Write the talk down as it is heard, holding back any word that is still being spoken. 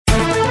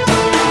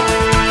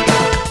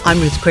I'm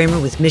Ruth Kramer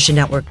with Mission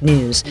Network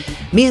News.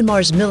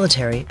 Myanmar's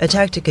military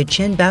attacked a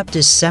Kachin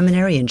Baptist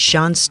seminary in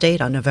Shan State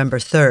on November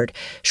 3rd.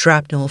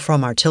 Shrapnel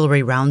from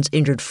artillery rounds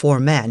injured 4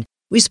 men.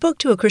 We spoke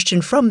to a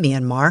Christian from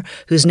Myanmar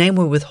whose name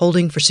we're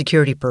withholding for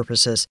security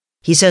purposes.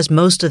 He says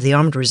most of the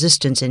armed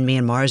resistance in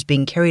Myanmar is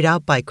being carried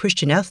out by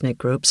Christian ethnic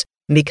groups.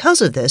 And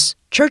because of this,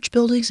 church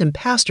buildings and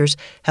pastors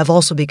have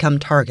also become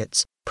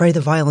targets. Pray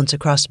the violence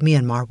across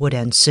Myanmar would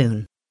end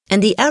soon.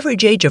 And the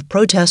average age of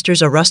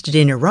protesters arrested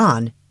in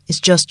Iran is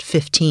just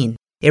 15.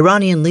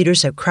 Iranian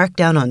leaders have cracked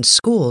down on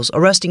schools,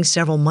 arresting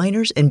several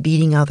minors and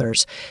beating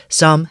others.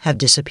 Some have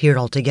disappeared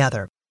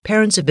altogether.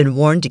 Parents have been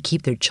warned to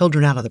keep their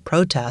children out of the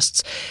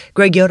protests.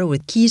 Greg Yoder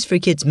with Keys for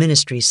Kids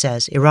Ministry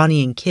says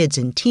Iranian kids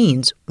and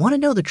teens want to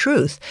know the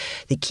truth.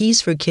 The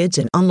Keys for Kids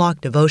and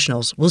Unlocked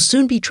devotionals will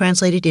soon be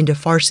translated into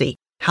Farsi.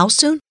 How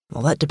soon?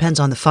 Well, that depends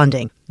on the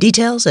funding.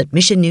 Details at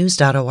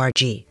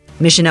missionnews.org.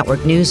 Mission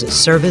Network News is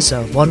service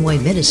of One Way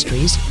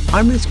Ministries.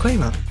 I'm Ruth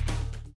Kramer.